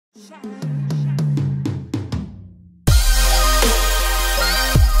Hey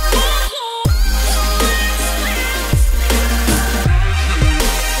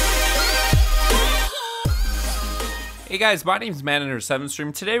guys, my name is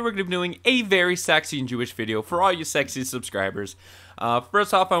Man7Stream. Today we're going to be doing a very sexy and Jewish video for all you sexy subscribers.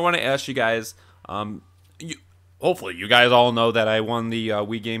 First off, I want to ask you guys, hopefully you guys all know that I won the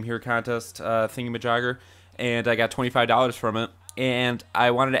Wii Game Here contest thingamajogger, and I got $25 from it. And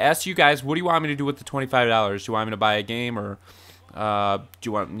I wanted to ask you guys, what do you want me to do with the $25? Do you want me to buy a game, or do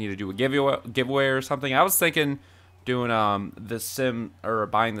you want me to do a giveaway or something? I was thinking doing buying The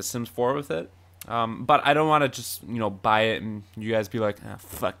Sims 4 with it. But I don't want to just, buy it and you guys be like, oh,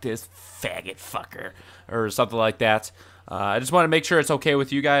 fuck this faggot fucker, or something like that. I just want to make sure it's okay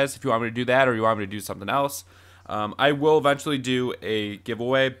with you guys if you want me to do that or you want me to do something else. I will eventually do a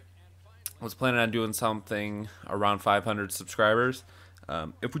giveaway. I was planning on doing something around 500 subscribers.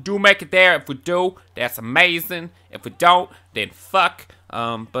 If we do make it there, if we do, that's amazing. If we don't, then fuck.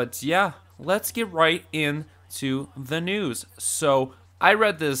 But yeah, let's get right into the news. So I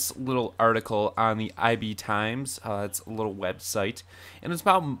read this little article on the IB Times. It's a little website, and it's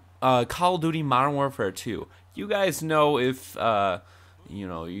about Call of Duty Modern Warfare 2. You guys know, if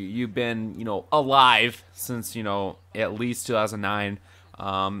you've been alive since at least 2009,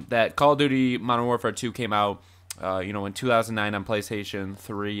 that Call of Duty Modern Warfare 2 came out in 2009 on PlayStation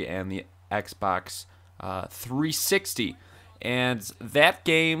 3 and the Xbox 360, and that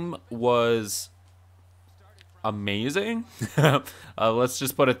game was amazing. Let's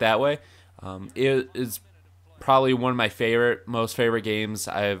just put it that way. It is probably one of my most favorite games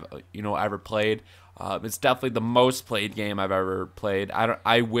I've ever played. It's definitely the most played game I've ever played.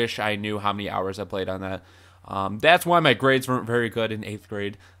 I wish I knew how many hours I played on that. That's why my grades weren't very good in 8th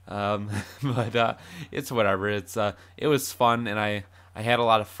grade. But it's whatever. It was fun, and I had a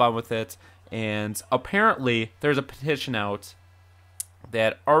lot of fun with it. And apparently there's a petition out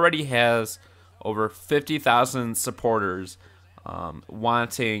that already has over 50,000 supporters,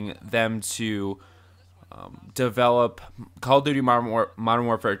 wanting them to develop Call of Duty Modern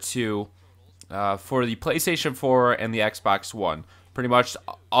Warfare 2 for the PlayStation 4 and the Xbox One. Pretty much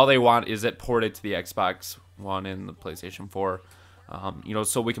all they want is it ported to the Xbox One and the PlayStation 4,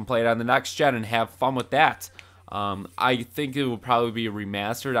 so we can play it on the next gen and have fun with that. I think it would probably be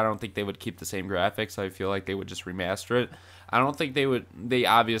remastered. I don't think they would keep the same graphics. I feel like they would just remaster it. I don't think they would. They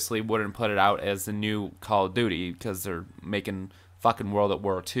obviously wouldn't put it out as the new Call of Duty because they're making fucking World at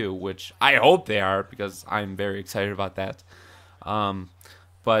War II, which I hope they are, because I'm very excited about that.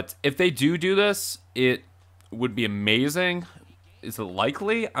 But if they do this, it would be amazing. Is it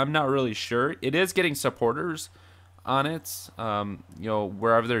likely? I'm not really sure. It is getting supporters on it,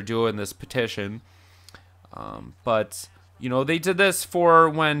 wherever they're doing this petition. But they did this for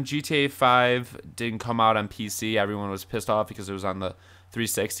when GTA 5 didn't come out on PC. Everyone was pissed off because it was on the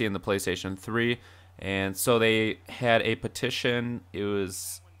 360 and the PlayStation 3. And so they had a petition. It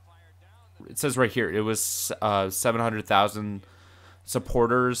says right here, it was 700,000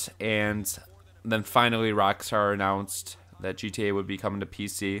 supporters. And then finally Rockstar announced that GTA would be coming to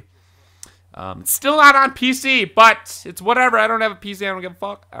PC. It's still not on PC, but it's whatever. I don't have a PC. I don't give a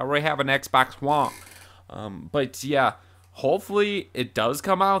fuck. I already have an Xbox One. But yeah, hopefully it does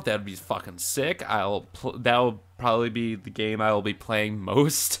come out. That'd be fucking sick. That'll probably be the game I will be playing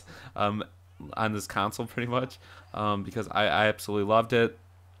most on this console, pretty much, because I absolutely loved it.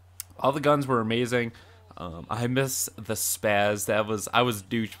 All the guns were amazing. I miss the spaz. I was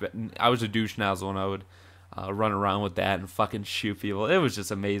a douche nozzle when I would run around with that and fucking shoot people. It was just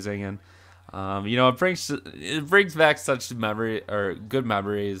amazing, and it brings back such good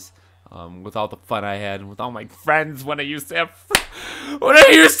memories. With all the fun I had, and with all my friends when I used to have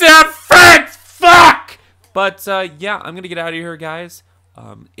friends. Fuck. But yeah, I'm gonna get out of here, guys.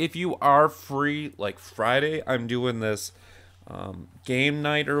 If you are free, like Friday, I'm doing this game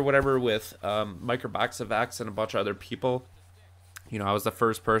night or whatever with Microbox of X and a bunch of other people. I was the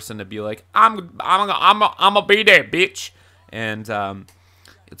first person to be like, I'm gonna be there, bitch. And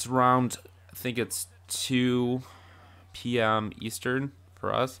it's around, I think it's 2 p.m. Eastern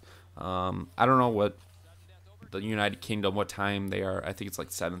for us. I don't know what the United Kingdom, what time they are. I think it's like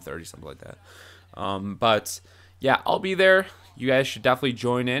 7:30, something like that. But yeah, I'll be there. You guys should definitely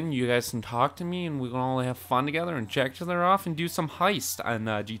join in. You guys can talk to me, and we can all have fun together and check each other off and do some heist on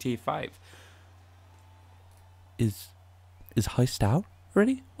GTA 5. Is heist out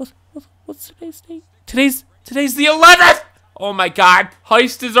already? What's today's date? Today's the 11th. Oh my god,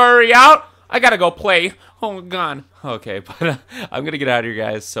 heist is already out. I gotta go play. Oh my god. Okay, but I'm gonna get out of here,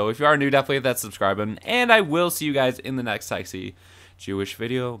 guys. So if you are new, definitely hit that subscribe button, and I will see you guys in the next sexy Jewish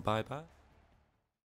video. Bye bye.